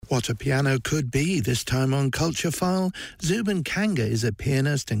What a piano could be this time on Culture File. Zubin Kanga is a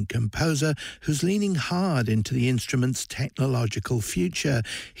pianist and composer who's leaning hard into the instrument's technological future.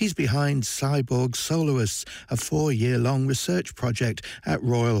 He's behind Cyborg Soloist, a 4-year-long research project at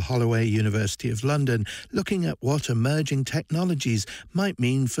Royal Holloway, University of London, looking at what emerging technologies might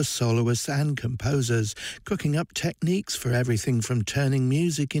mean for soloists and composers, cooking up techniques for everything from turning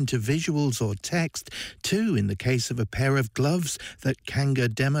music into visuals or text to, in the case of a pair of gloves that Kanga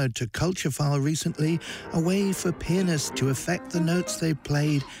demoed to Culture File recently, a way for pianists to affect the notes they've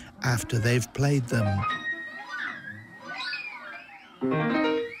played after they've played them.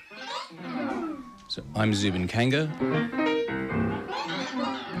 So I'm Zubin Kanga.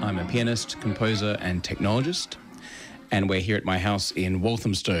 I'm a pianist, composer and technologist, and we're here at my house in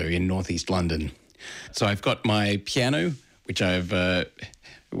Walthamstow in northeast London. So I've got my piano, which I've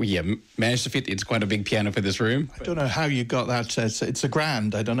managed to fit. It's quite a big piano for this room. I don't know how you got that. It's a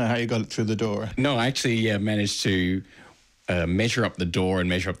grand. I don't know how you got it through the door. No, I actually managed to measure up the door and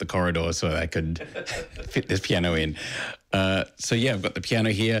measure up the corridor so I could fit this piano in. I've got the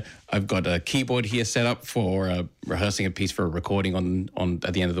piano here. I've got a keyboard here set up for rehearsing a piece for a recording on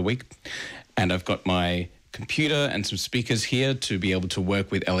at the end of the week. And I've got my computer and some speakers here to be able to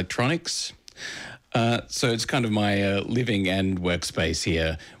work with electronics. So it's kind of my living and workspace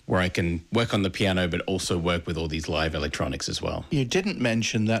here where I can work on the piano but also work with all these live electronics as well. You didn't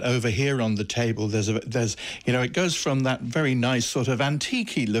mention that over here on the table there's it goes from that very nice sort of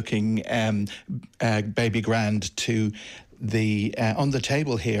antique-y looking baby grand to the on the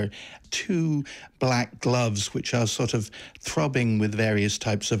table here 2 black gloves which are sort of throbbing with various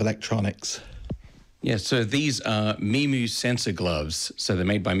types of electronics. Yeah, so these are Mimu sensor gloves. So they're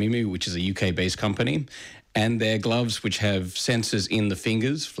made by Mimu, which is a UK-based company. And they're gloves which have sensors in the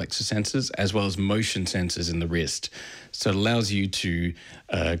fingers, flexor sensors, as well as motion sensors in the wrist. So it allows you to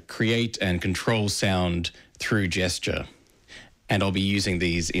create and control sound through gesture. And I'll be using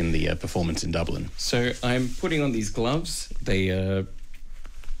these in the performance in Dublin. So I'm putting on these gloves. They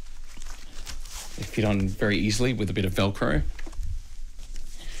fit on very easily with a bit of Velcro.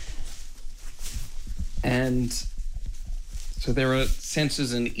 And so there are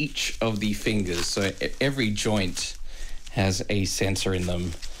sensors in each of the fingers. So every joint has a sensor in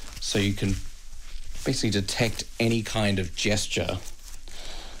them. So you can basically detect any kind of gesture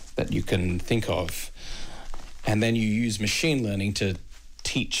that you can think of. And then you use machine learning to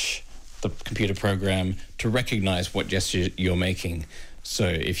teach the computer program to recognize what gesture you're making. So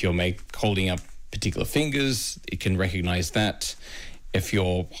if you're holding up particular fingers, it can recognize that. If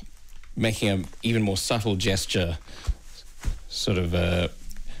you're making an even more subtle gesture, sort of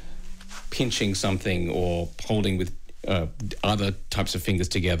pinching something or holding with other types of fingers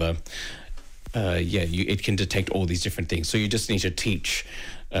together, it can detect all these different things. So you just need to teach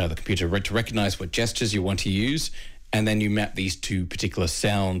the computer to recognize what gestures you want to use, and then you map these to particular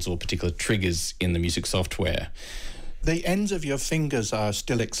sounds or particular triggers in the music software. The ends of your fingers are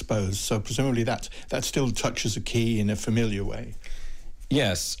still exposed, so presumably that still touches a key in a familiar way.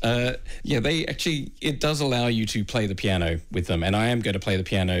 Yes. It does allow you to play the piano with them. And I am going to play the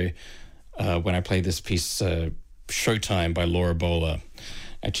piano when I play this piece, Showtime by Laura Bowler.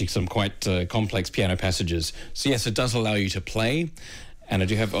 Actually, some quite complex piano passages. So yes, it does allow you to play. And I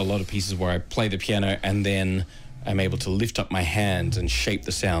do have a lot of pieces where I play the piano and then I'm able to lift up my hands and shape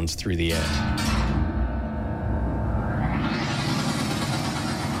the sounds through the air.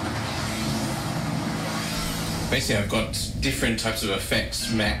 Basically, I've got different types of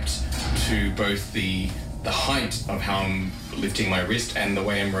effects mapped to both the height of how I'm lifting my wrist and the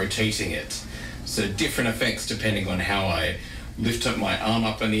way I'm rotating it. So different effects depending on how I lift up my arm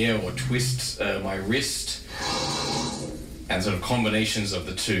up in the air or twist my wrist, and sort of combinations of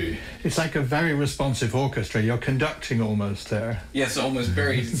the two. It's like a very responsive orchestra. You're conducting almost there. Yes, almost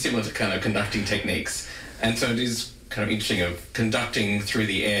very similar to kind of conducting techniques. And so it is kind of interesting of conducting through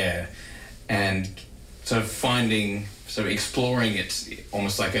the air and sort of exploring it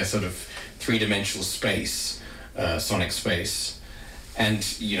almost like a sort of 3-dimensional space, sonic space. And,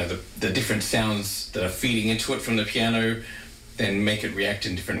 the different sounds that are feeding into it from the piano then make it react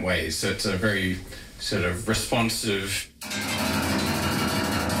in different ways. So it's a very sort of responsive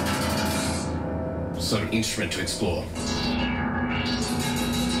sort of instrument to explore.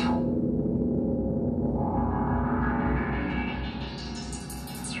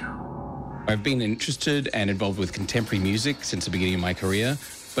 I've been interested and involved with contemporary music since the beginning of my career,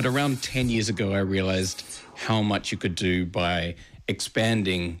 but around 10 years ago I realized how much you could do by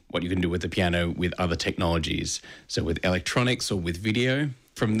expanding what you can do with the piano with other technologies. So with electronics or with video.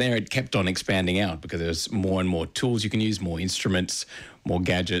 from there, it kept on expanding out because there's more and more tools you can use, more instruments, more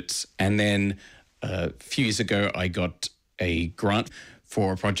gadgets. And then a few years ago, I got a grant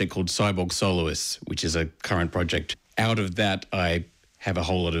for a project called Cyborg Soloist, which is a current project. Out of that, I have a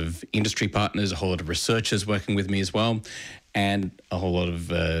whole lot of industry partners, a whole lot of researchers working with me as well, and a whole lot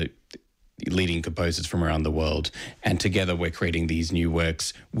of leading composers from around the world. And together we're creating these new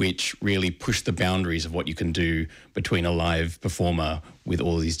works which really push the boundaries of what you can do between a live performer with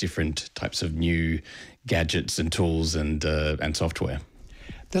all these different types of new gadgets and tools and software.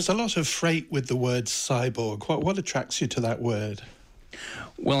 There's a lot of freight with the word cyborg. What attracts you to that word?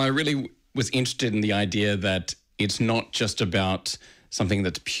 Well, I really was interested in the idea that it's not just about something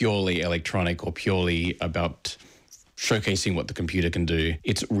that's purely electronic or purely about showcasing what the computer can do.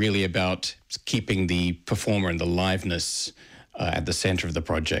 It's really about keeping the performer and the liveness at the center of the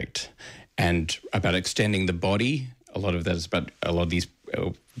project, and about extending the body. A lot of that is about a lot of these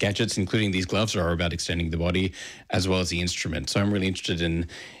gadgets, including these gloves, are about extending the body as well as the instrument. So I'm really interested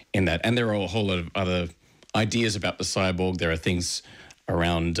in that. And there are a whole lot of other ideas about the cyborg. There are things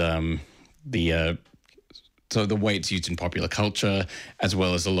around the way it's used in popular culture, as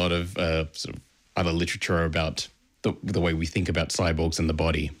well as a lot of sort of other literature about the way we think about cyborgs and the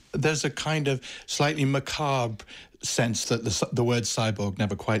body. There's a kind of slightly macabre sense that the word cyborg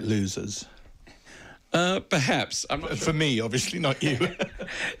never quite loses. Perhaps. I'm not sure. For me, obviously, not you.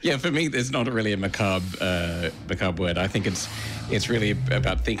 Yeah, for me, there's not really a macabre word. I think it's really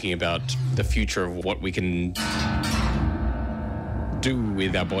about thinking about the future of what we can do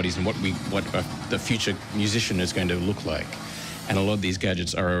with our bodies and what the future musician is going to look like. And a lot of these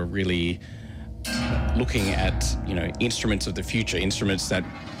gadgets are really looking at, instruments of the future, instruments that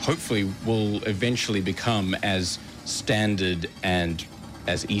hopefully will eventually become as standard and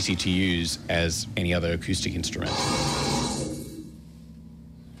as easy to use as any other acoustic instrument.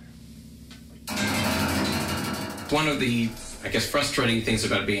 One of the, frustrating things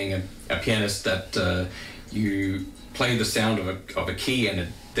about being a pianist that you play the sound of a key and it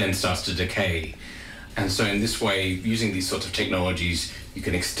then starts to decay. And so in this way, using these sorts of technologies, you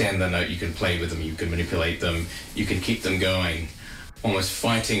can extend the note, you can play with them, you can manipulate them, you can keep them going, almost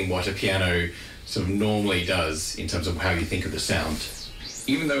fighting what a piano sort of normally does in terms of how you think of the sound.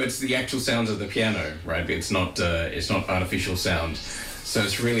 Even though it's the actual sounds of the piano, right? It's not artificial sound. So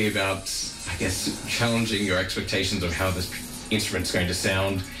it's really about, challenging your expectations of how this instrument's going to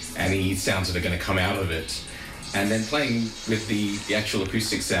sound and the sounds that are going to come out of it, and then playing with the actual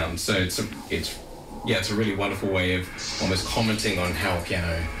acoustic sound. So it's a really wonderful way of almost commenting on how a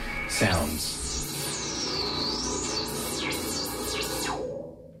piano sounds.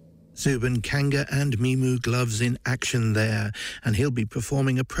 Zubin Kanga and Mimu Gloves in action there, and he'll be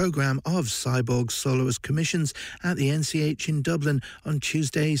performing a programme of Cyborg Soloist commissions at the NCH in Dublin on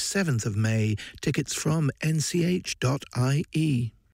Tuesday, 7th of May. Tickets from nch.ie.